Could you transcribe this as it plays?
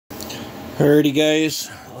Alrighty guys,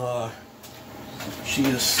 she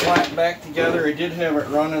is slapped back together. I did have it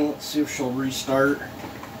running. Let's see if she'll restart.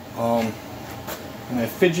 And I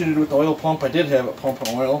fidgeted with the oil pump. I did have it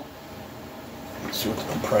pumping oil. Let's see what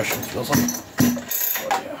the compression feels like.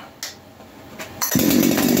 Oh yeah.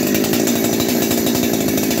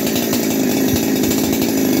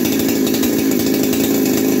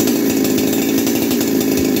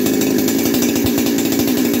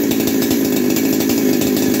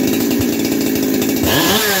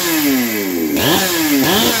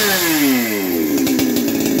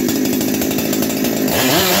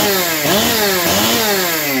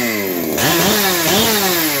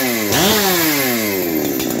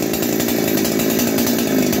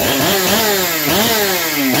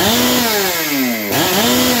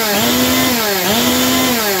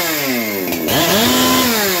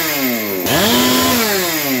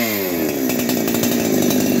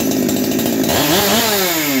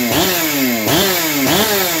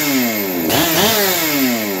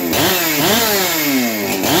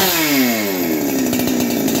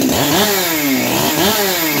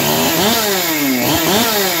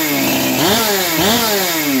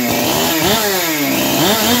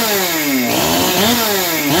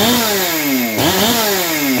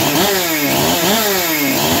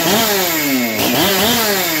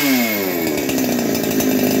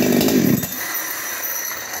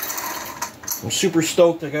 I'm super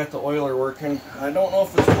stoked I got the oiler working. I don't know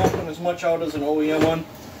if it's pumping as much out as an OEM one,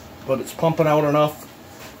 but it's pumping out enough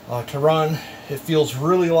to run. It feels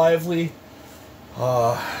really lively.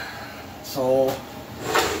 So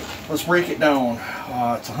let's break it down.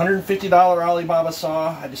 It's a $150 Alibaba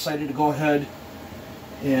saw. I decided to go ahead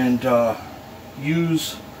and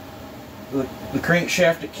use the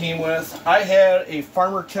crankshaft it came with. I had a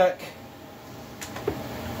Farmer Tech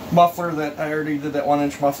muffler that I already did that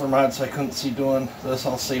 1-inch muffler mod, so I couldn't see doing this.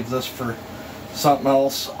 I'll save this for something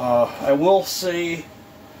else. I will say,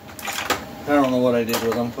 I don't know what I did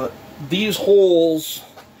with them, but these holes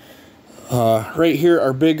right here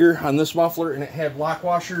are bigger on this muffler, and it had lock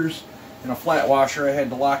washers and a flat washer. I had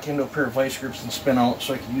to lock into a pair of vice grips and spin out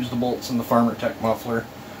so I could use the bolts in the Farmer Tech muffler.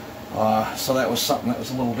 So that was something that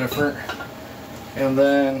was a little different. And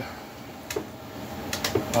then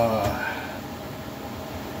I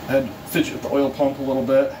had to fidget with the oil pump a little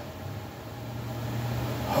bit.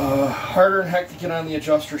 Harder than heck to get on the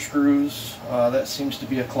adjuster screws. That seems to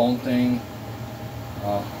be a clone thing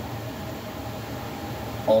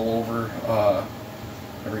all over.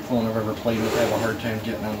 Every clone I've ever played with have a hard time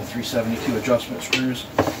getting on the 372 adjustment screws.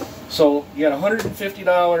 So you got a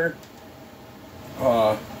 $150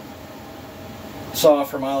 saw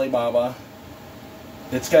from Alibaba.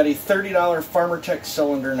 It's got a $30 Farmer Tech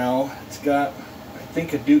cylinder now. It's got, I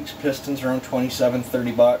think, a Duke's pistons around 27,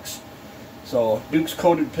 30 bucks. So Duke's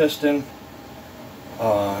coated piston,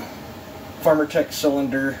 Farmer Tech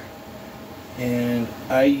cylinder, and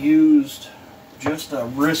I used just a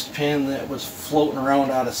wrist pin that was floating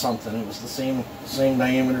around out of something. It was the same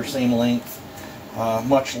diameter, same length,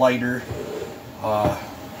 much lighter.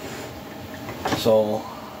 So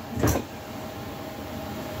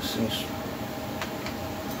this thing's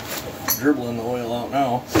dribbling the oil out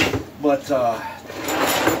now, but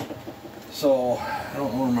so I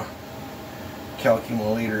don't know where my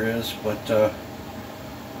calculator is, but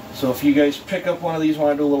so if you guys pick up one of these,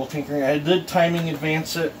 want to do a little tinkering, I did timing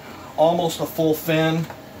advance it almost a full fin,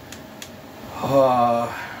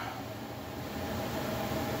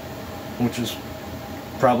 which is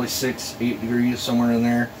probably 6-8 degrees, somewhere in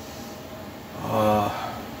there.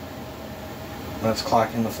 That's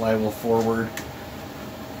clocking the flywheel forward.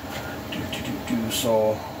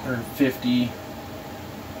 So 150,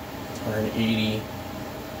 180,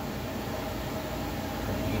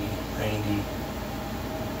 90,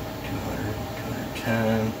 200,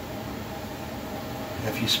 210.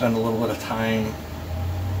 If you spend a little bit of time,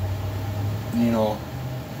 you know,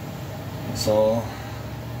 so,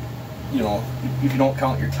 you know, if you don't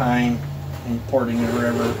count your time importing it or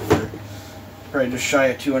whatever, for probably just shy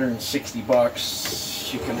of 260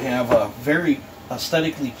 bucks, you can have a very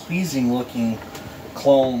aesthetically pleasing looking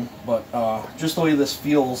clone. But just the way this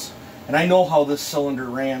feels, and I know how this cylinder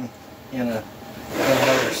ran in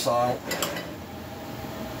another saw.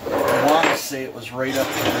 I want to say it was right up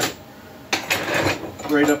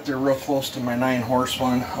there real close to my 9-horse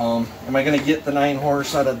one. Am I going to get the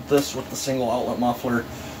 9-horse out of this with the single outlet muffler?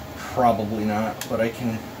 Probably not, but I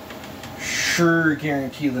can sure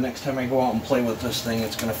guarantee the next time I go out and play with this thing,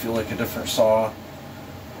 it's going to feel like a different saw.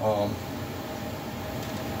 I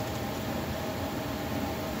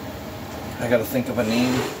got to think of a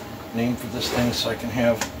name for this thing so I can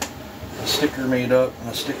have a sticker made up and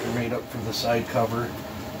a sticker made up for the side cover.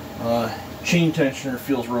 Chain tensioner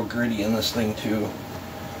feels real gritty in this thing too.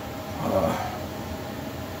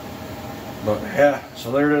 But yeah,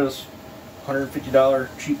 so there it is. $150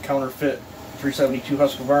 cheap counterfeit 372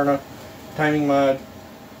 Husqvarna timing mod.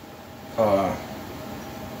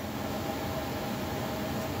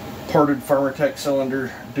 Parted Farmertech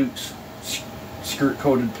cylinder, Duke's skirt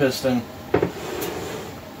coated piston.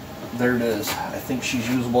 There it is. I think she's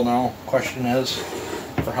usable now. Question is,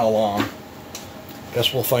 for how long?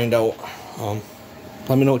 Guess we'll find out.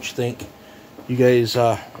 Let me know what you think. You guys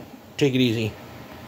take it easy.